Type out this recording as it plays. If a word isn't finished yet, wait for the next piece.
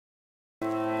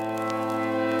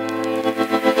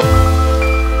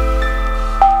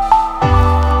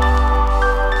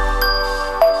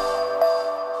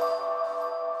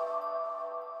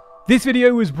This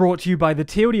video was brought to you by the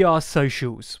TLDR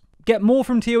socials. Get more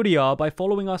from TLDR by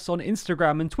following us on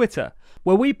Instagram and Twitter,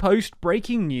 where we post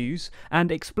breaking news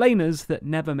and explainers that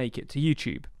never make it to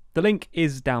YouTube. The link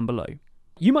is down below.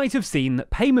 You might have seen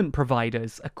that payment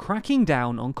providers are cracking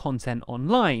down on content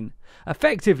online,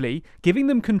 effectively giving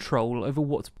them control over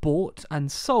what's bought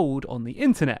and sold on the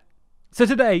internet. So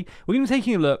today, we're going to be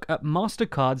taking a look at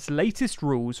Mastercard's latest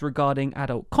rules regarding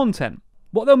adult content,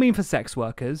 what they'll mean for sex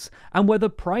workers, and whether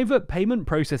private payment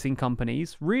processing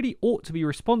companies really ought to be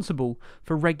responsible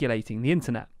for regulating the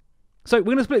internet. So we're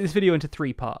going to split this video into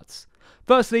three parts.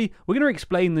 Firstly, we're going to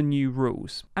explain the new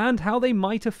rules and how they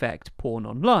might affect porn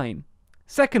online.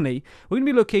 Secondly, we're going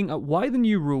to be looking at why the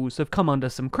new rules have come under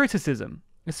some criticism,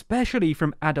 especially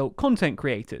from adult content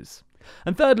creators.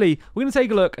 And thirdly, we're going to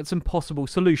take a look at some possible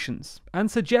solutions and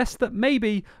suggest that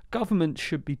maybe government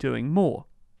should be doing more.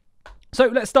 So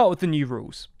let's start with the new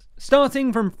rules.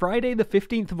 Starting from Friday the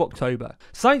 15th of October,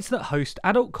 sites that host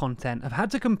adult content have had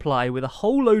to comply with a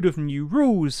whole load of new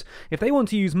rules if they want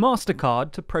to use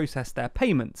Mastercard to process their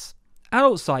payments.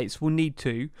 Adult sites will need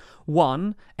to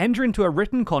 1. Enter into a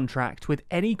written contract with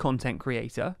any content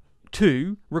creator.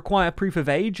 2. Require proof of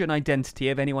age and identity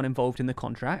of anyone involved in the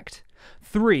contract.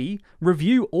 3.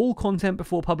 Review all content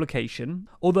before publication,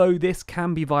 although this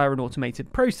can be via an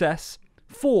automated process.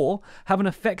 4. Have an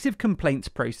effective complaints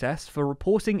process for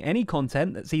reporting any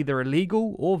content that's either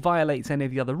illegal or violates any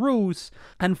of the other rules.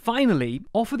 And finally,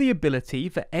 offer the ability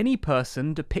for any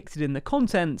person depicted in the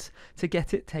content to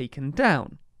get it taken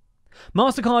down.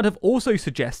 Mastercard have also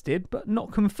suggested, but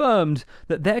not confirmed,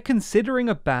 that they're considering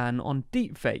a ban on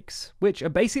deepfakes, which are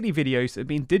basically videos that have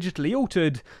been digitally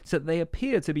altered so that they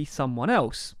appear to be someone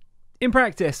else. In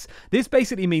practice, this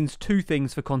basically means two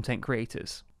things for content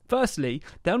creators. Firstly,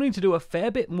 they'll need to do a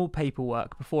fair bit more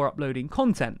paperwork before uploading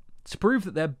content to prove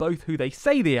that they're both who they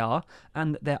say they are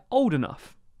and that they're old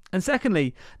enough. And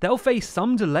secondly, they'll face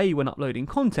some delay when uploading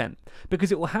content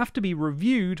because it will have to be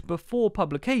reviewed before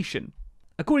publication.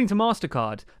 According to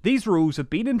Mastercard, these rules have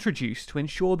been introduced to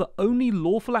ensure that only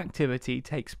lawful activity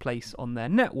takes place on their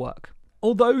network.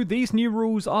 Although these new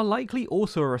rules are likely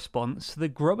also a response to the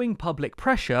growing public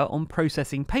pressure on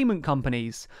processing payment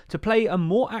companies to play a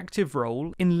more active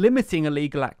role in limiting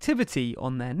illegal activity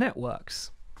on their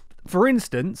networks. For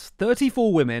instance,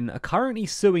 34 women are currently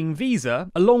suing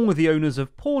Visa, along with the owners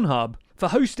of Pornhub, for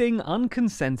hosting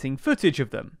unconsenting footage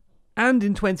of them. And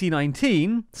in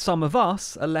 2019, Some of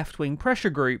Us, a left-wing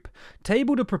pressure group,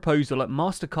 tabled a proposal at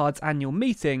Mastercard's annual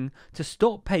meeting to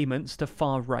stop payments to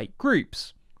far-right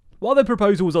groups. While the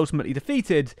proposal was ultimately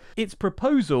defeated, its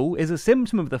proposal is a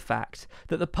symptom of the fact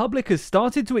that the public has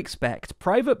started to expect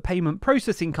private payment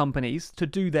processing companies to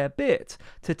do their bit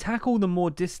to tackle the more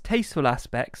distasteful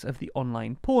aspects of the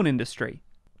online porn industry.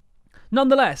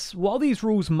 Nonetheless, while these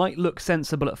rules might look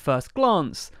sensible at first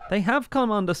glance, they have come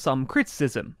under some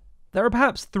criticism. There are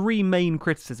perhaps three main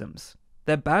criticisms.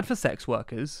 They're bad for sex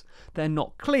workers, they're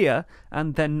not clear,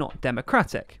 and they're not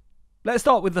democratic. Let's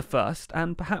start with the first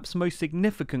and perhaps most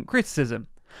significant criticism,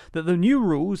 that the new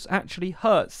rules actually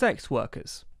hurt sex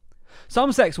workers.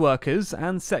 Some sex workers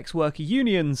and sex worker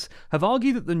unions have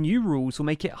argued that the new rules will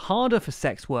make it harder for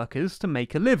sex workers to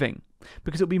make a living,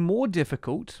 because it'll be more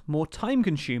difficult, more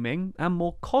time-consuming, and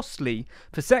more costly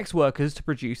for sex workers to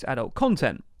produce adult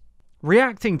content.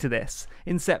 Reacting to this,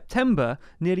 in September,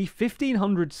 nearly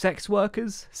 1,500 sex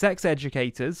workers, sex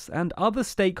educators, and other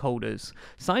stakeholders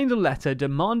signed a letter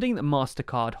demanding that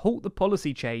Mastercard halt the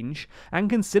policy change and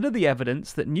consider the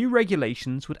evidence that new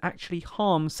regulations would actually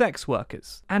harm sex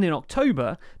workers. And in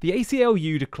October, the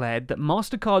ACLU declared that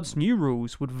Mastercard's new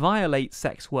rules would violate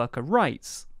sex worker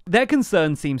rights. Their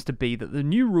concern seems to be that the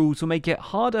new rules will make it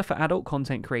harder for adult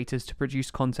content creators to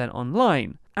produce content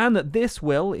online, and that this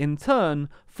will, in turn,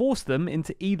 force them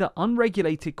into either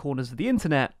unregulated corners of the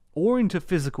internet or into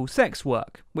physical sex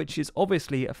work, which is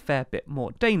obviously a fair bit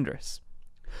more dangerous.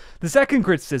 The second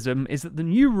criticism is that the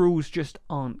new rules just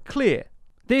aren't clear.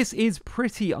 This is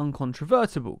pretty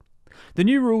uncontrovertible. The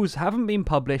new rules haven't been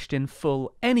published in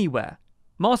full anywhere.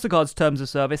 Mastercard's terms of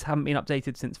service haven't been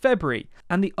updated since February,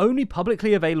 and the only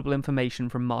publicly available information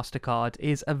from Mastercard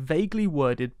is a vaguely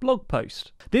worded blog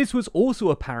post. This was also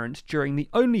apparent during the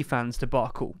OnlyFans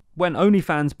debacle, when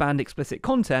OnlyFans banned explicit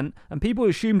content, and people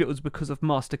assumed it was because of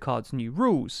Mastercard's new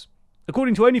rules.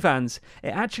 According to OnlyFans, it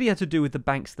actually had to do with the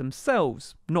banks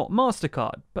themselves, not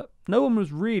Mastercard, but no one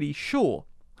was really sure,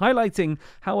 highlighting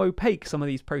how opaque some of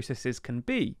these processes can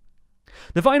be.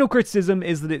 The final criticism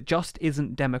is that it just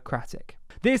isn't democratic.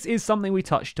 This is something we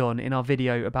touched on in our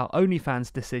video about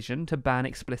OnlyFans' decision to ban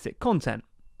explicit content.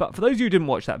 But for those who didn't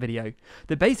watch that video,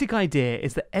 the basic idea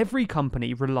is that every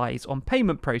company relies on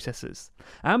payment processors.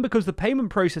 And because the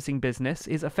payment processing business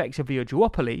is effectively a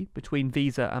duopoly between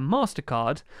Visa and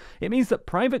Mastercard, it means that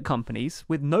private companies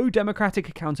with no democratic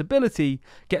accountability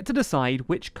get to decide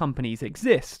which companies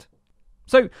exist.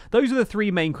 So those are the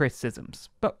three main criticisms.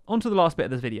 But onto the last bit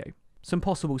of this video, some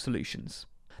possible solutions.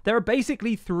 There are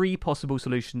basically three possible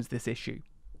solutions to this issue: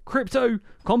 crypto,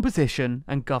 competition,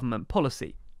 and government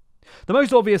policy. The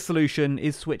most obvious solution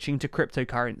is switching to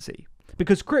cryptocurrency,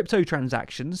 because crypto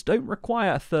transactions don't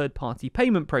require a third-party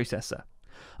payment processor.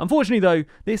 Unfortunately though,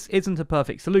 this isn't a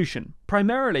perfect solution,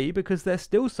 primarily because they're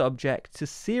still subject to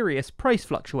serious price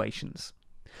fluctuations.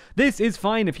 This is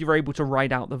fine if you're able to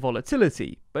ride out the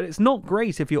volatility, but it's not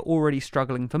great if you're already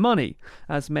struggling for money,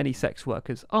 as many sex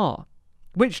workers are.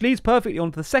 Which leads perfectly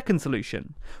onto the second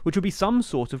solution, which would be some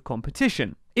sort of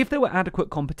competition. If there were adequate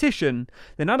competition,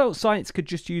 then adult sites could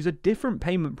just use a different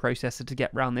payment processor to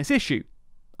get around this issue.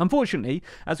 Unfortunately,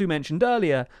 as we mentioned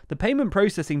earlier, the payment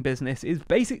processing business is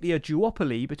basically a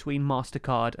duopoly between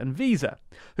Mastercard and Visa,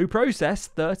 who process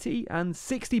 30 and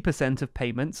 60% of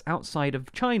payments outside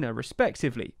of China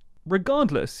respectively.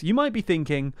 Regardless, you might be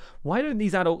thinking, why don't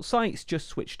these adult sites just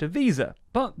switch to Visa?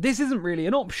 But this isn't really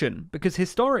an option, because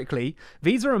historically,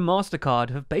 Visa and Mastercard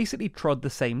have basically trod the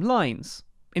same lines.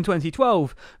 In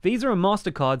 2012, Visa and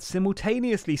Mastercard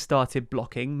simultaneously started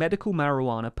blocking medical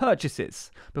marijuana purchases,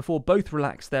 before both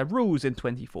relaxed their rules in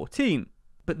 2014.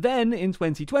 But then, in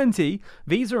 2020,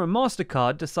 Visa and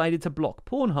Mastercard decided to block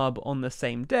Pornhub on the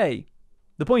same day.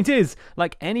 The point is,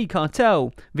 like any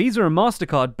cartel, Visa and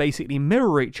Mastercard basically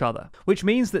mirror each other, which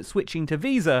means that switching to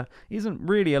Visa isn't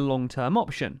really a long-term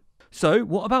option. So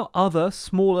what about other,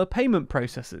 smaller payment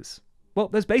processors? Well,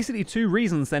 there's basically two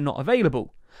reasons they're not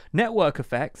available: network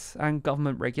effects and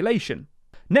government regulation.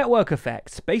 Network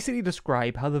effects basically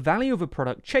describe how the value of a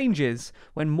product changes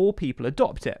when more people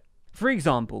adopt it. For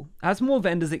example, as more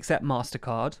vendors accept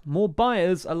Mastercard, more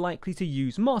buyers are likely to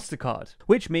use Mastercard,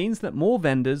 which means that more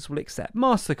vendors will accept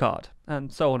Mastercard,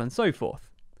 and so on and so forth.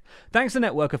 Thanks to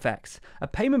network effects, a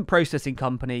payment processing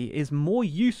company is more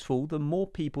useful the more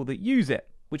people that use it,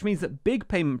 which means that big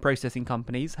payment processing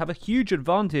companies have a huge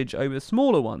advantage over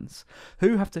smaller ones,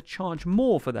 who have to charge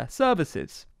more for their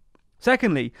services.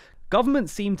 Secondly,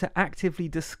 governments seem to actively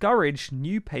discourage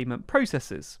new payment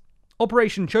processors.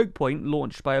 Operation Choke Point,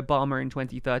 launched by Obama in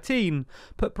 2013,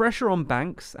 put pressure on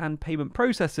banks and payment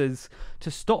processors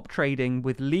to stop trading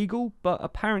with legal but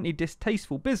apparently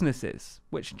distasteful businesses,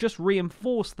 which just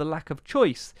reinforced the lack of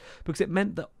choice because it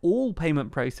meant that all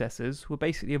payment processors were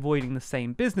basically avoiding the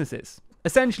same businesses.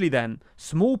 Essentially then,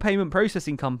 small payment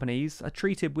processing companies are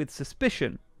treated with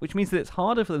suspicion, which means that it's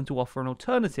harder for them to offer an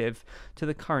alternative to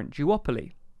the current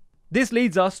duopoly. This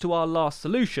leads us to our last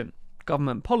solution: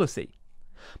 government policy.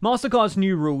 Mastercard's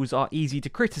new rules are easy to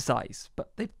criticise,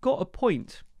 but they've got a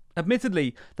point.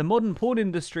 Admittedly, the modern porn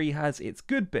industry has its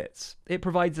good bits. It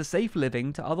provides a safe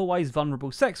living to otherwise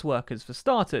vulnerable sex workers for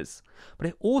starters, but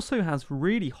it also has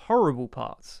really horrible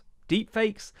parts.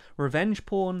 Deepfakes, revenge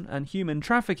porn, and human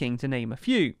trafficking, to name a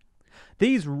few.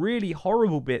 These really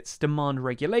horrible bits demand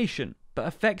regulation, but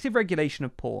effective regulation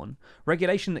of porn,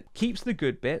 regulation that keeps the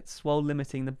good bits while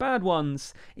limiting the bad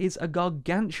ones, is a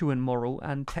gargantuan moral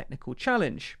and technical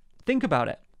challenge. Think about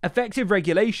it. Effective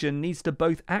regulation needs to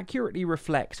both accurately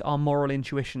reflect our moral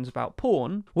intuitions about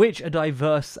porn, which are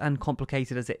diverse and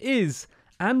complicated as it is,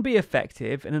 and be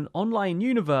effective in an online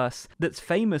universe that's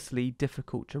famously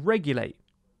difficult to regulate.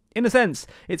 In a sense,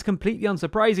 it's completely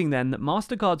unsurprising then that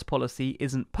Mastercard's policy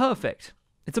isn't perfect.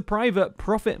 It's a private,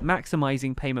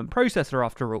 profit-maximising payment processor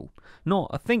after all,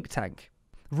 not a think tank.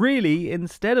 Really,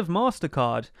 instead of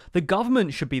Mastercard, the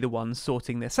government should be the ones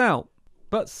sorting this out.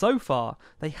 But so far,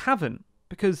 they haven't,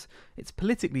 because it's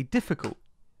politically difficult.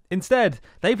 Instead,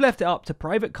 they've left it up to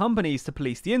private companies to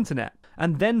police the internet,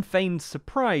 and then feigned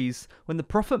surprise when the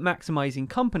profit-maximising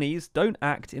companies don't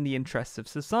act in the interests of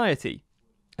society.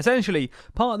 Essentially,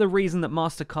 part of the reason that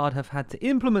Mastercard have had to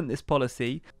implement this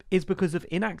policy is because of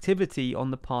inactivity on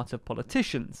the part of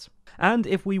politicians. And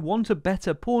if we want a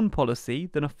better porn policy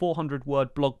than a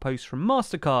 400-word blog post from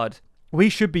Mastercard, we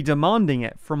should be demanding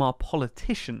it from our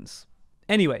politicians.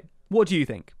 Anyway, what do you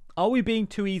think? Are we being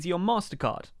too easy on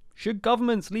Mastercard? Should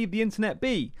governments leave the internet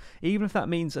be, even if that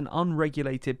means an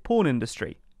unregulated porn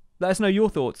industry? Let us know your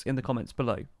thoughts in the comments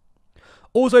below.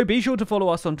 Also, be sure to follow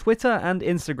us on Twitter and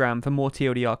Instagram for more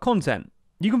TLDR content.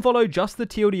 You can follow just the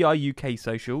TLDR UK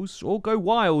socials, or go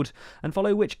wild and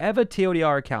follow whichever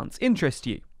TLDR accounts interest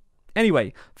you.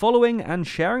 Anyway, following and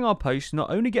sharing our posts not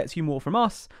only gets you more from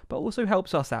us, but also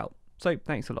helps us out. So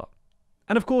thanks a lot.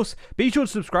 And of course, be sure to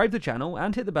subscribe to the channel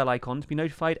and hit the bell icon to be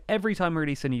notified every time we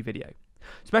release a new video.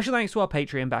 Special thanks to our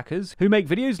Patreon backers who make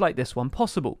videos like this one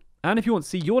possible. And if you want to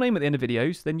see your name at the end of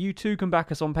videos, then you too can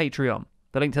back us on Patreon.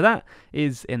 The link to that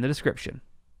is in the description.